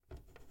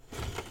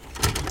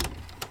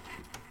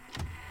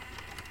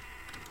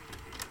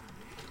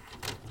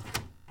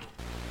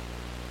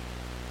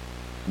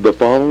The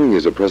following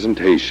is a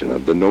presentation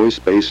of the Noise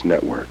Space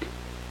Network.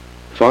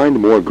 Find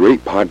more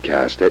great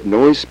podcasts at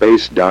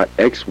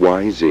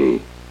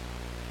noisespace.xyz.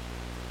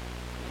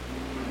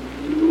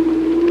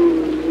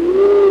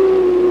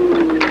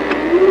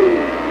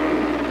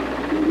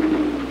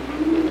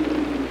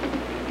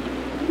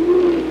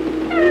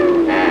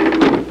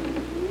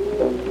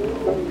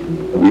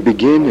 We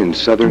begin in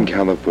Southern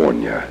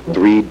California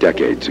 3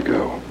 decades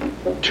ago.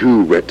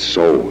 2 rich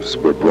souls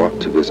were brought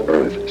to this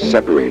earth,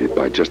 separated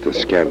by just a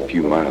scant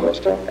few miles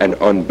and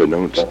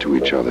unbeknownst to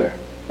each other.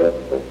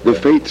 The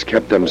fates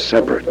kept them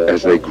separate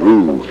as they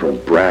grew from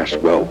brash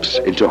whelps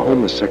into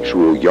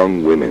homosexual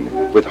young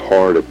women with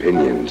hard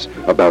opinions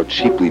about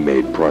cheaply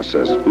made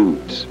processed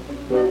foods.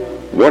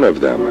 One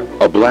of them,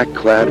 a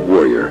black-clad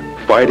warrior,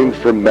 fighting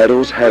for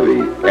metals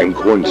heavy and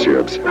corn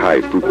syrups high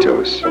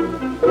fructose.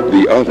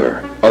 The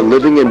other, a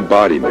living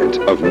embodiment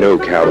of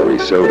no-calorie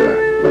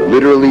soda,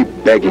 literally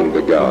begging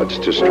the gods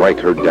to strike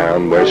her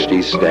down where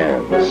she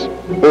stands,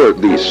 or at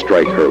least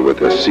strike her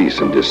with a cease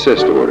and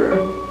desist order.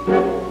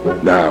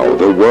 Now,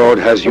 the world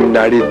has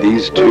united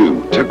these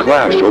two to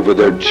clash over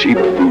their cheap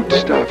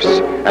foodstuffs,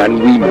 and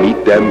we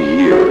meet them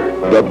here,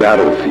 the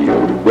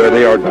battlefield, where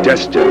they are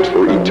destined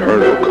for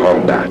eternal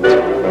combat.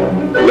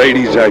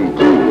 Ladies and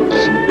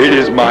ghouls, it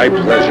is my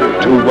pleasure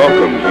to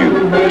welcome you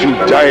to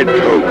Diet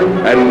Coke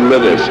and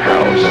Lilith's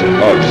House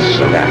of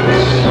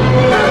Snacks.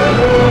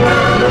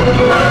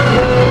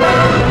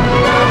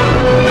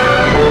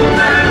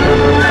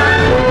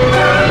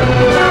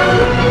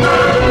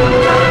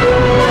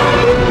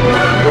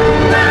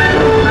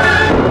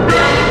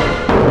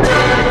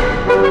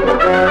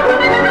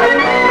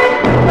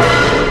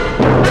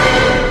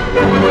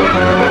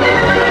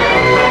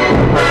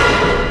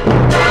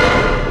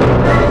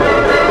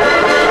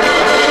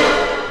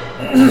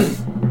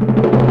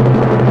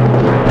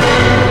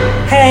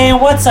 Hey,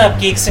 what's up,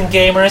 geeks and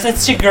gamers?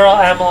 It's your girl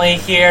Emily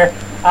here.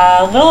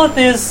 Lilith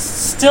is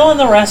still in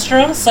the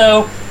restroom,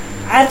 so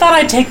I thought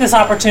I'd take this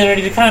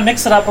opportunity to kind of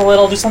mix it up a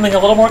little, do something a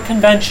little more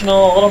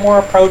conventional, a little more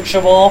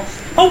approachable,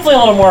 hopefully a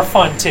little more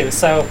fun too.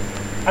 So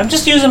I'm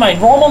just using my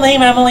normal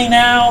name, Emily,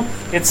 now.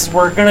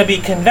 We're going to be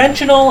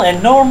conventional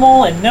and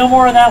normal and no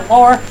more of that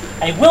lore.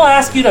 I will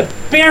ask you to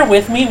bear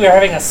with me. We're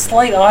having a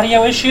slight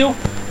audio issue.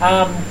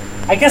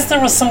 I guess there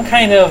was some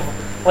kind of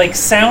like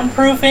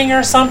soundproofing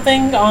or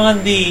something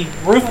on the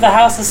roof of the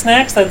House of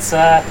Snacks that's,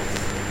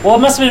 well, it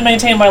must have been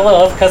maintained by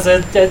Lilith because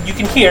you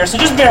can hear, so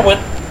just bear with.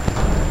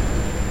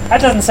 That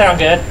doesn't sound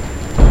good.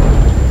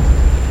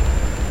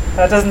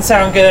 That doesn't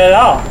sound good at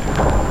all.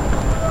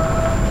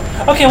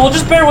 Okay, well,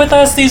 just bear with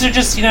us. These are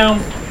just,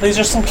 these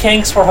are some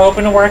kinks we're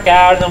hoping to work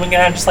out, and then we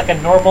can have just like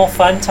a normal,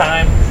 fun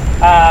time.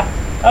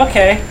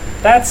 Okay,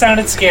 that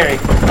sounded scary.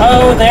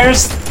 Oh,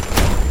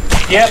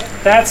 yep,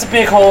 that's a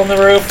big hole in the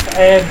roof,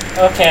 and,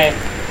 okay.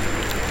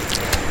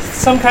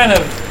 Some kind of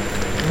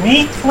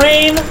meat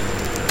rain.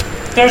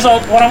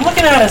 What I'm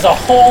looking at is a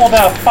hole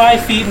about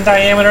 5 feet in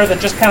diameter that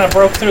just kind of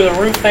broke through the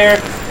roof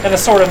there, and a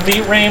sort of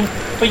meat rain.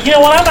 But you know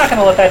what? I'm not going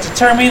to let that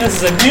deter me.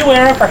 This is a new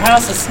era for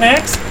House of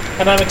Snacks,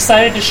 and I'm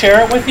excited to share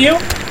it with you.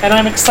 And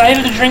I'm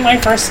excited to drink my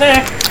first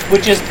snack,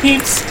 which is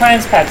Peeps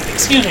times Pepsi.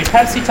 Excuse me,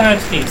 Pepsi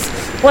times Peeps.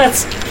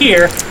 Let's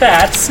hear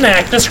that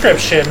snack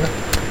description.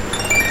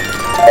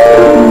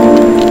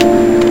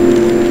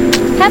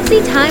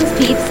 Pepsi times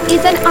Peeps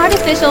is an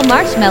artificial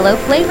marshmallow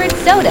flavored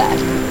soda.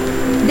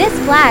 This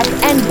black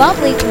and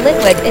bubbly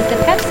liquid is the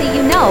Pepsi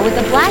you know with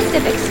a blast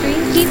of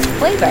extreme Peeps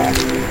flavor.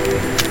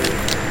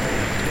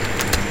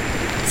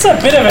 It's a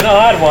bit of an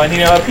odd one,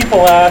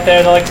 people out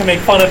there that like to make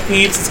fun of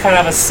Peeps. It's kind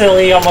of a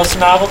silly, almost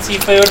novelty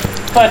food.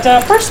 But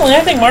personally,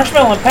 I think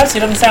marshmallow and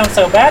Pepsi doesn't sound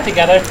so bad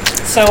together.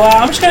 So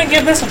I'm just going to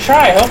give this a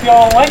try. Hope you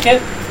all like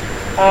it.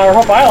 Or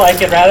hope I like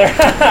it, rather.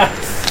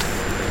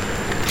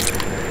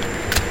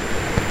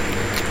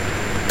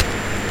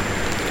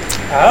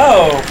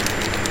 Oh.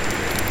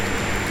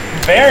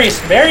 Very,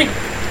 very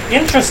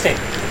interesting.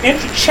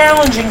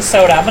 Challenging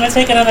soda. I'm going to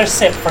take another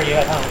sip for you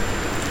at home.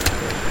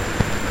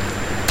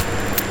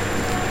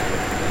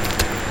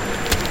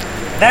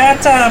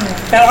 That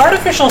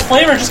artificial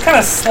flavor just kind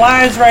of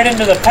slides right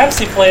into the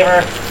Pepsi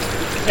flavor.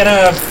 It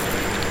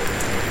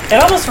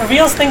almost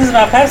reveals things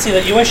about Pepsi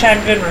that you wish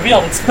hadn't been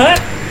revealed. It's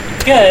not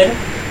good.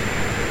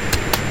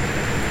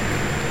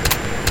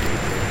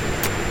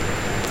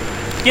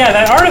 Yeah,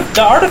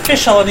 the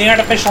artificial and the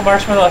artificial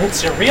marshmallow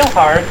hits you real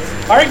hard,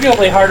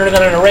 arguably harder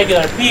than a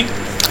regular Peep.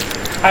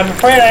 I'm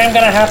afraid I am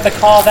going to have to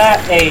call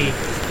that a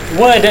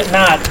would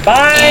not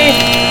buy,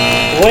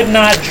 would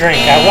not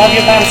drink. I love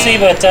you, Pepsi,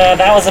 but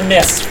that was a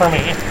miss for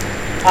me.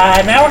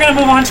 Now we're going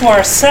to move on to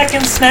our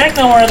second snack.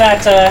 No more of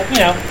that,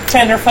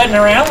 tenderfooting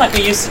around like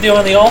we used to do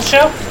on the old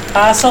show.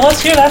 So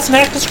let's hear that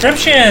snack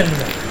description.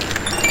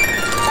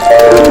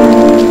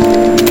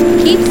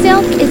 Peep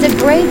Silk is a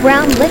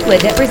gray-brown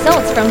liquid that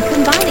results from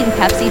combining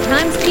Pepsi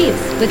times Peeps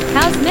with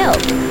cow's milk.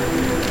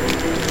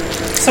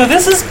 So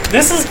this is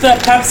the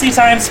Pepsi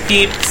times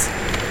Peeps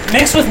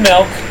mixed with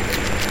milk.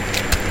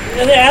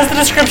 As the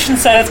description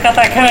said, it's got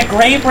that kind of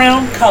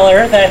gray-brown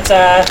color that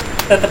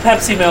the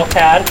Pepsi milk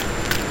had.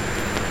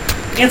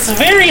 It's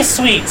very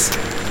sweet,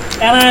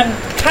 and I'm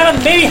kind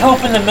of maybe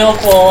hoping the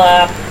milk will,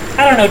 I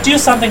don't know, do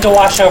something to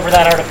wash over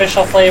that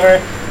artificial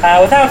flavor.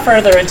 Without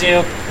further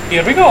ado,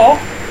 here we go.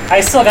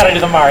 I still gotta do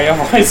the Mario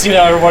voice, you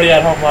know, everybody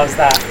at home loves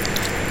that.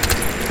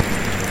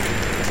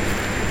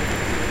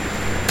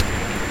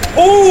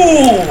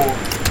 Ooh!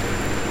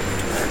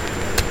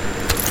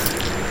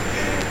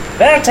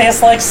 That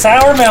tastes like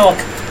sour milk.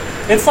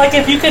 It's like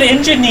if you could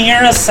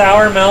engineer a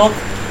sour milk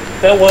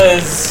that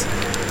was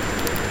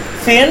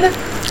thin,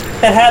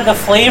 that had the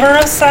flavor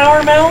of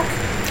sour milk,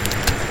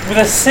 with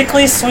a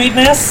sickly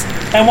sweetness,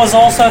 and was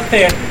also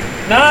thin.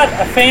 Not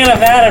a fan of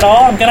that at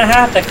all. I'm gonna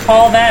have to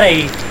call that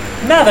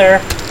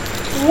another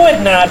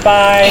would not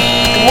buy,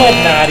 would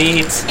not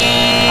eat.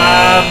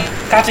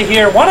 Got to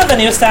hear one of the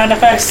new sound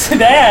effects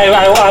today.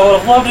 I would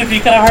have loved it if you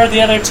could have heard the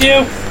other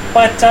two,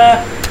 but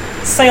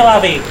c'est la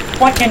vie.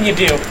 What can you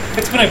do?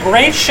 It's been a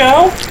great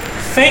show.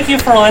 Thank you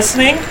for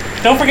listening.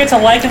 Don't forget to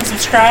like and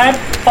subscribe.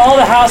 Follow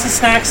the House of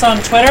Snacks on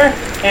Twitter,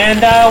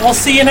 and we'll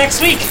see you next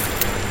week.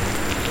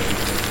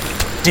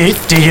 Do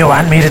you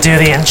want me to do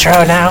the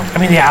intro now? I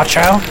mean the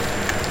outro?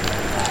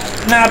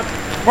 Nah,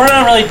 we're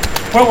not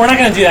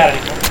gonna do that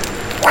anymore.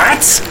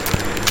 What?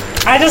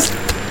 I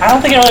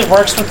don't think it really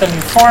works with the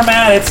new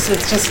format. It's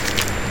just...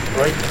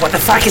 What the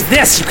fuck is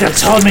this? You could have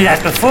told me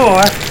that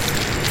before.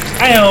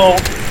 I know.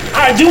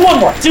 Alright, do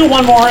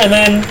one more, and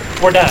then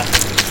we're done.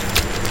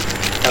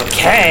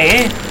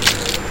 Okay.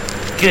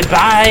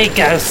 Goodbye,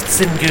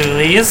 ghosts and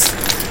ghoulies.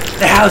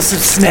 The House of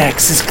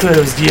Snacks is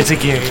closed yet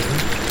again.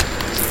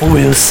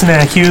 We'll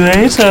snack you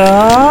later.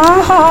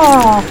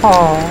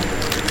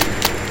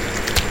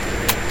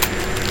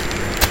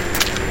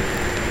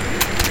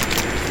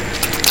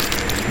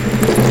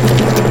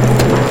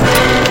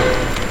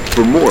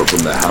 For more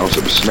from the House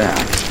of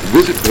Snacks,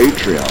 visit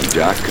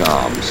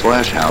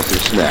patreon.com/House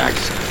of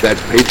Snacks.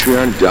 That's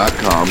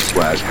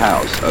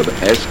patreon.com/House of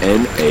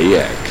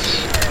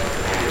SNAX.